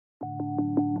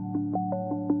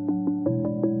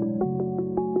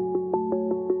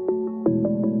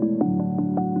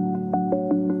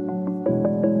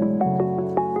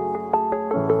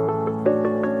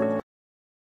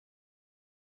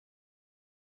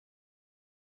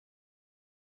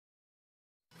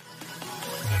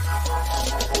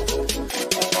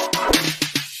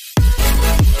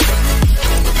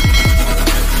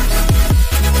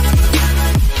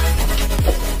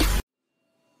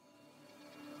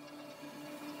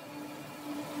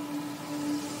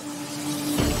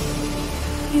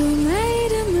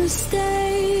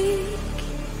mistake,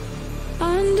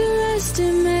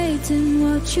 underestimating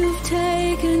what you've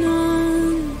taken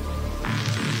on.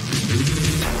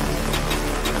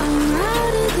 I'm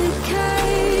out of the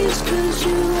cage, 'cause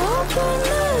you opened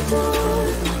the door.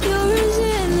 You're as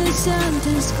innocent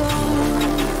as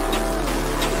gold.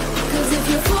 'Cause if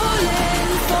you're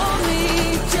falling for me,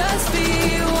 just be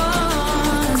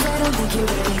one. 'Cause I don't think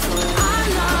you're ready for it. I'm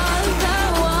not the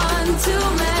one to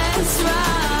mess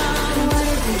around. No, I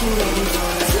don't think you're ready for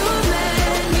it. Too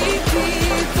many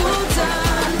people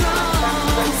done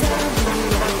wrong. 'Cause I don't think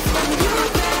you're ready for it. You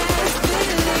best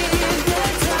believe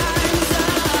that time's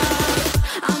up.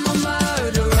 I'm a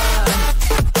murderer.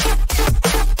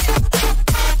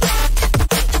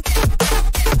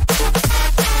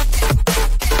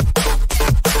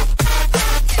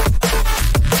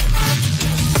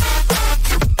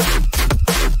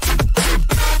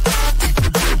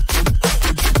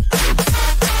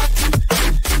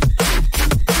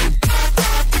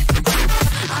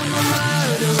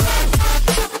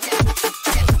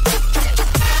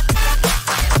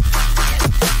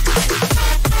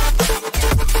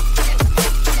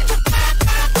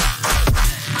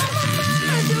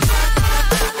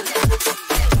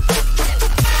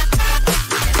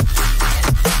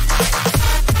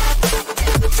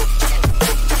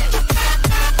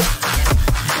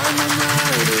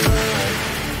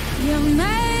 You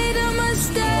made a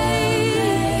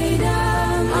mistake,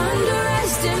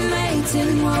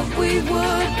 underestimating what we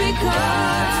would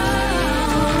become.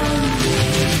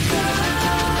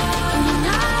 And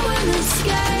now an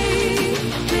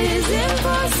escape is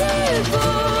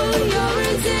impossible. You're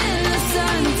as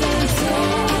innocent as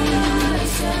gold.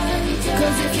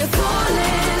 'Cause if you're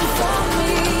falling for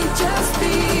me, just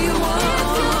be one.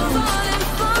 If you're falling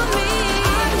for me,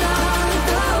 I'm not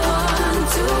the one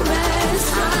to mess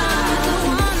around.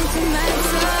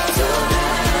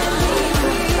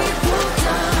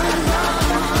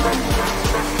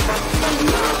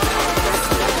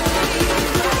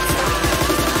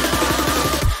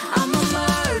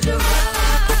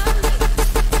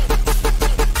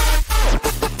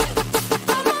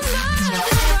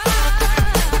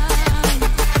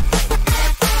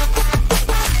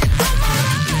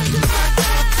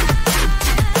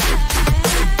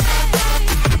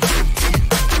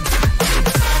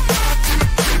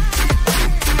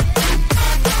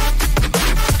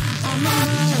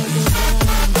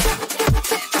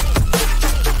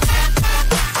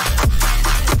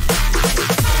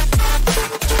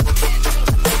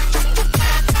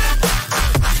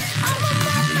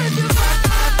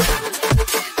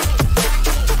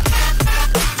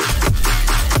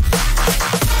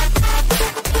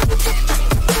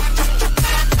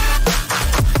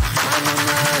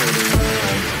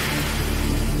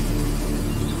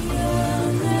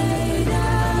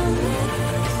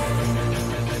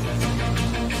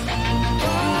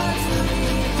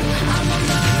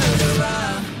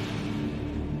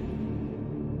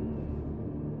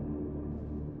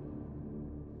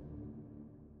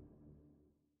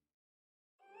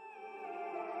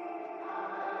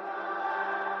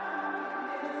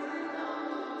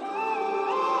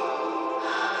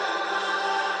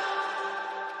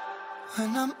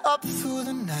 When I'm up through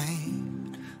the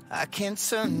night, I can't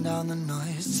turn down the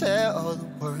noise. Tear all the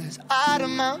worries out of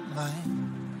my mind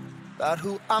about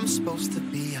who I'm supposed to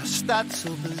be. I start to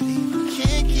believe I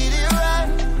can't get it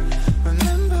right.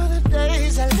 Remember the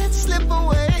days I let slip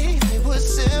away. They were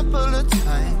simpler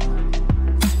times.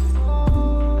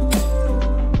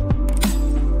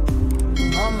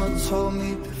 Mama told me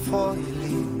before you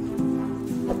leave,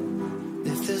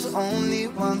 if there's only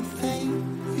one thing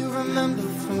you remember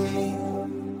from me,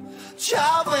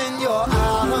 child, when you're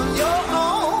out on your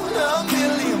own, a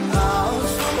million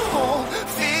miles from home,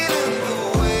 feeling the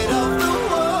weight of the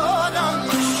world on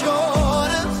your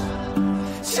shoulders.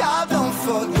 Child, don't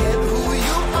forget who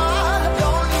you are.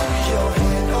 Don't lose your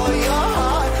head or your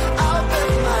heart. I'll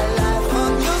bet my life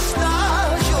on your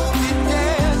stars. You'll be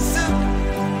dancing,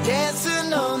 dancing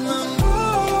on the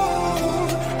moon.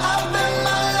 I'll bet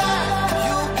my life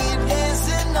you'll be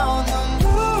dancing on the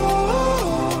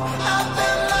moon. I'll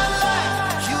bet my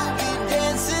life you'll be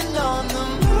dancing on the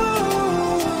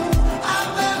moon. I'll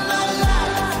bet my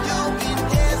life you'll be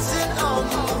dancing on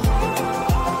the moon.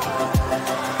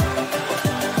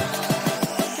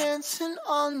 Dancing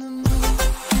on the moon.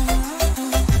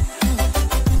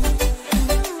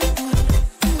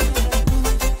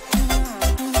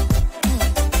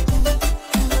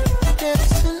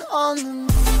 Dancing on the moon.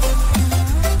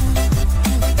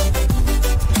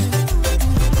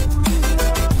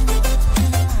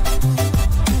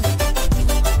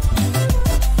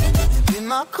 Maybe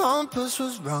my compass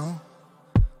was wrong.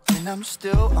 and I'm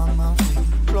still on my way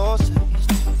closer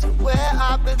to where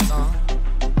I belong.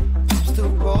 I'm still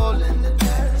rolling the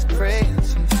dice, praying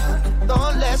sometimes it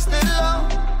don't last it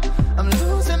long. I'm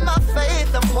losing my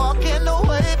faith, I'm walking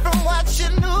away from what you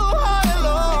knew all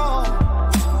along.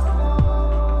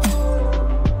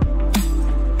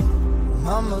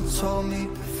 Mama told me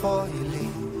before you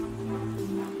leave,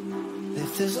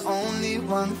 if there's only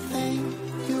one thing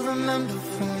you remember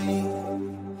from me,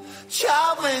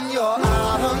 child, when you're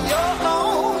out on your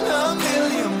own, a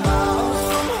million miles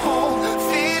from home,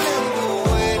 feeling the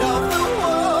weight of the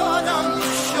world on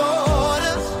your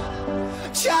shoulders.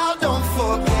 Child, don't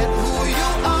forget who you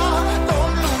are,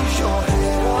 don't lose your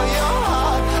head or your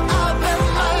heart. I'll bet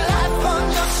my life on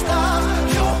your stars,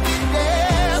 you'll be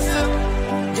dancing,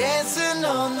 dancing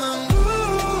on the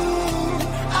moon.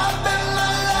 I'll bet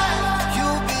my life,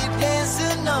 you'll be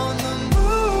dancing on the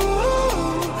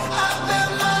moon. I'll bet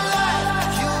my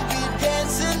life, you'll be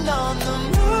dancing on the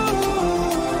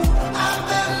moon. I'll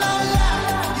bet my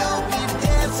life, you'll be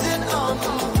dancing on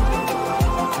the moon.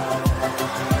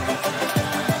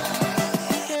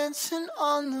 Dancing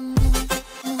on the moon.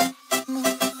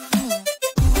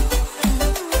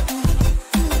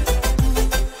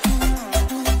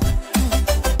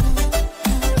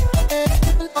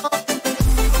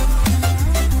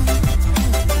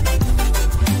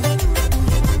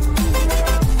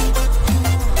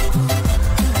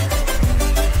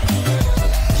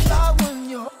 Child, when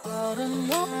you're out on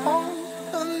your own,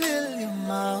 a million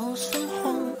miles from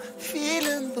home,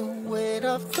 feeling the weight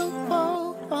of the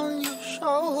world on your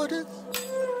shoulders.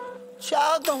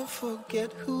 Child, don't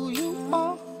forget who you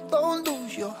are, don't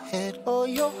lose your head or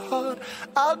your heart.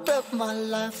 I'll bet my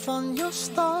life on your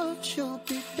stars, you'll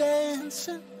be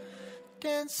dancing,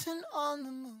 dancing on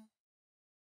the moon.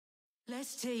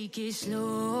 Let's take it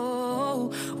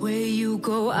slow. Where you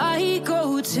go, I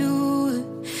go too.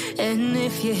 And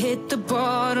if you hit the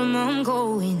bottom, I'm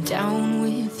going down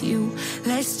with you.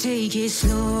 Let's take it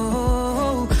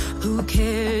slow. Who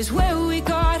cares where we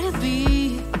gotta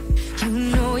be? You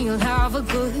know you'll have a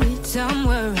good time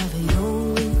wherever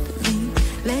you're with me.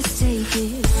 Let's take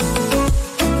it slow.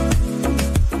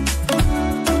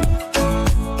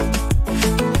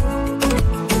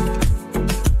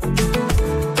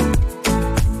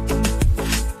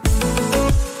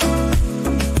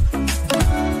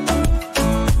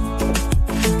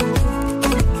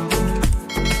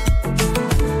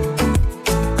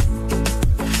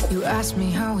 Ask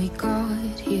me how we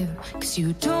got here, 'cause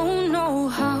you don't know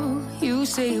how. You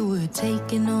say we're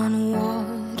taking on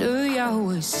water, yeah,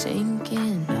 we're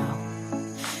sinking now.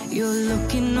 You're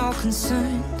looking all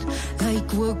concerned, like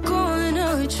we're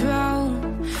gonna drown.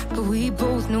 But we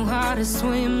both know how to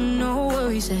swim, no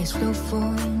worries, let's go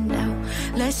for now.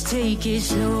 Let's take it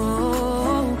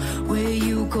slow. Where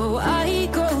you go, I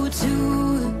go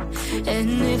too. And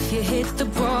if you hit the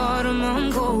bottom, I'm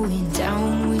going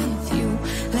down with you.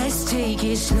 Let's take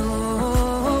it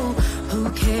slow. Who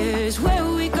cares where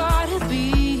we gotta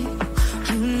be?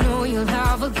 You know you'll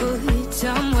have a good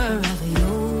time wherever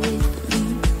you're with me.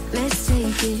 Let's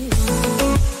take it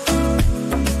slow.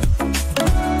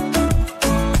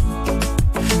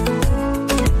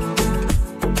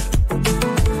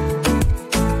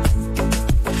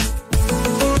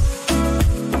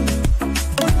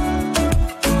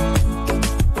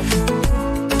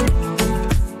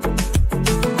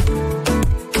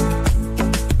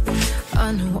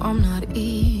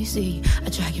 I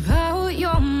drag you out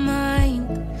your mind,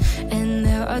 and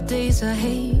there are days I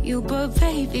hate you, but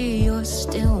baby, you're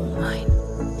still mine.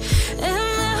 And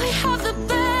now we have the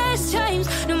best times,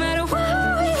 no matter what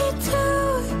we do.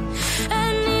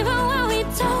 And even when we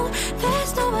don't,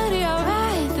 there's nobody I'd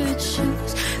rather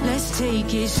choose. Let's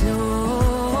take it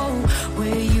slow.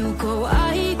 Where you go,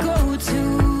 I go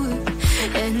too.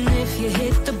 And if you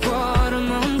hit the bottom,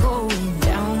 I'm going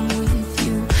down with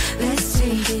you. Let's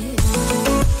take it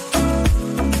slow.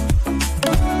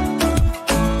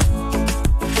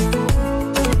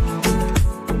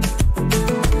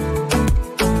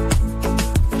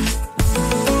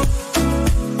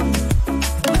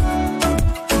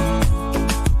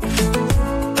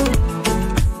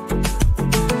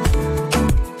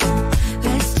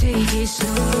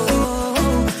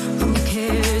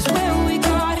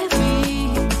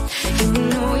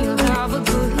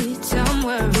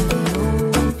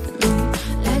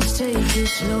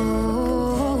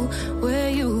 Slow, where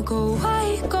you go,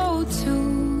 I go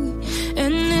too.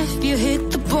 And if you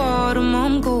hit the bottom,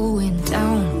 I'm going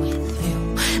down with you.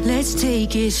 Let's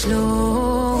take it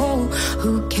slow.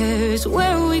 Who cares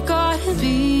where we gotta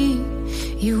be?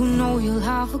 You know you'll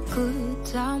have a good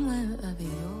time wherever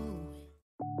you're.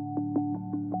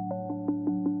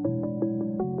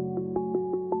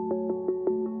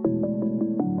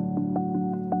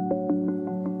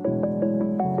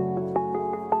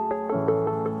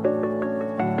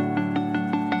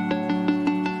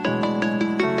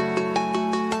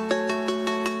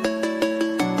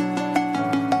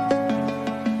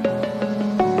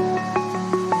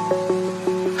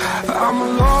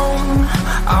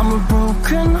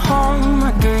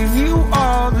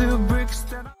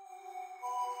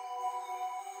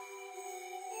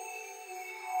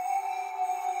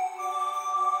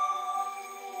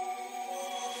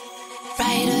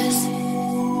 right